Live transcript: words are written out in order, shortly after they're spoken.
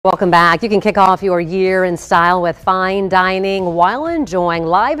Welcome back. You can kick off your year in style with fine dining while enjoying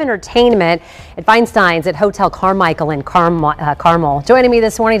live entertainment at Feinstein's at Hotel Carmichael in Carmel. Joining me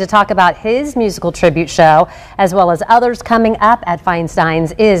this morning to talk about his musical tribute show as well as others coming up at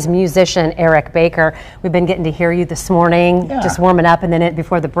Feinstein's is musician Eric Baker. We've been getting to hear you this morning, just warming up and then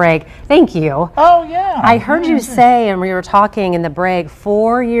before the break. Thank you. Oh, yeah. I heard you say, and we were talking in the break,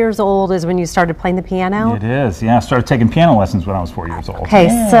 4 years old is when you started playing the piano? It is, yeah. I started taking piano lessons when I was 4 years old.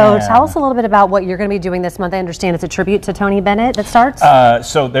 Okay, so tell us a little bit about what you're going to be doing this month. I understand it's a tribute to Tony Bennett that starts?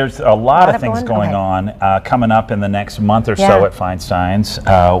 So there's a lot of things going on coming up in the next month or so at Feinstein's.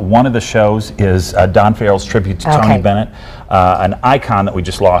 One of the shows is Don Farrell's tribute to Tony Bennett, an icon that we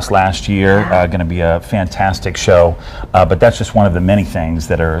just lost last year. Going to be a fantastic show, but that's just one of the many things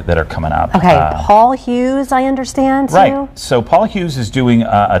that are coming up. Okay, Paul Hughes, I understand, too? Right. So Paul Hughes is doing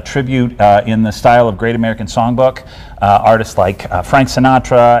a tribute in the style of Great American Songbook. Artists like Frank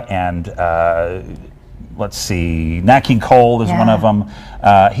Sinatra and let's see, Nat King Cole is one of them.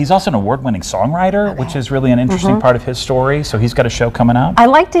 He's also an award-winning songwriter, which is really an interesting part of his story. So he's got a show coming up. I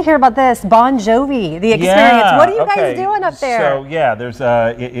like to hear about this, Bon Jovi, the experience. What are you guys doing up there? So yeah, there's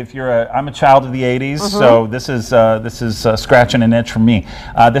if you're I'm a child of the '80s, so this is scratching an itch for me.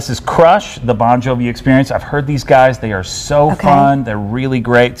 This is Crush, the Bon Jovi experience. I've heard these guys; they are so fun. They're really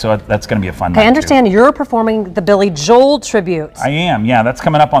great. So that's going to be a fun night. I understand you're performing the Billy Joel tribute. I am. Yeah, that's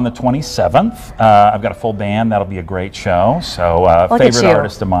coming up on the 27th. I've got a full band. That'll be a great show. So favorite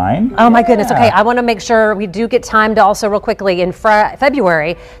artist of mine. Oh my goodness. Okay, I want to make sure we do get time to also real quickly in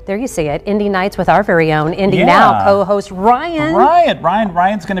February. There you see it, Indie Nights with our very own Indie Now co-host Ryan.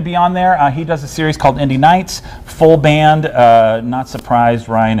 Ryan's going to be on there. He does a series called Indie Nights, full band. Not surprised,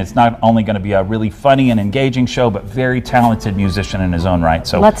 Ryan. It's not only going to be a really funny and engaging show, but very talented musician in his own right.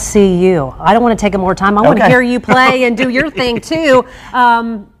 So let's see you. I don't want to take more time. I want to hear you play and do your thing too.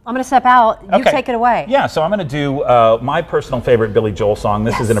 I'm going to step out. You take it away. Yeah, so I'm going to do my personal favorite Billy Joel song.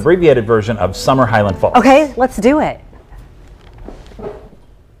 This is an abbreviated version of Summer Highland Falls. Okay, let's do it.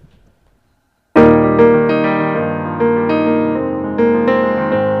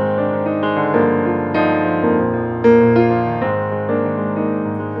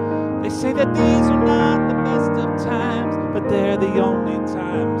 They say that these are not the best of times, but they're the only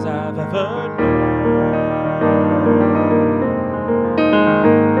times I've ever known.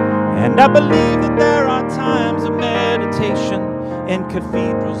 And I believe that there are times of meditation in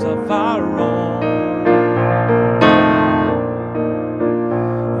cathedrals of our own.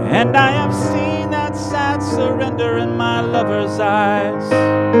 And I have seen that sad surrender in my lover's eyes,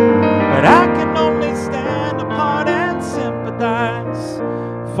 but I can only stand apart and sympathize,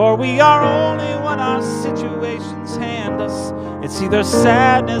 for we are only what our situations hand us. It's either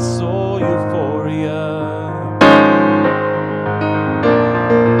sadness or euphoria.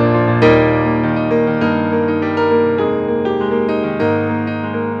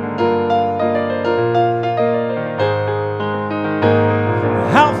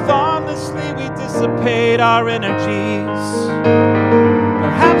 Our energies,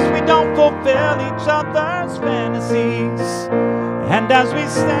 perhaps we don't fulfill each other's fantasies, and as we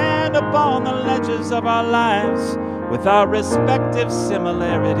stand upon the ledges of our lives with our respective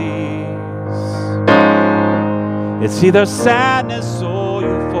similarities, it's either sadness or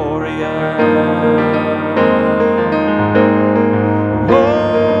euphoria.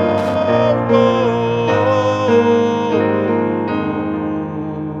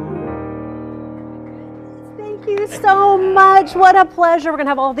 So much. What a pleasure. We're going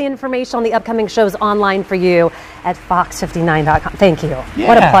to have all the information on the upcoming shows online for you at fox59.com. Thank you. Yeah,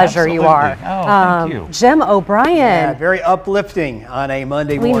 what a pleasure absolutely. you are. Oh, thank you. Jim O'Brien. Yeah, very uplifting on a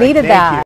Monday morning. We needed that.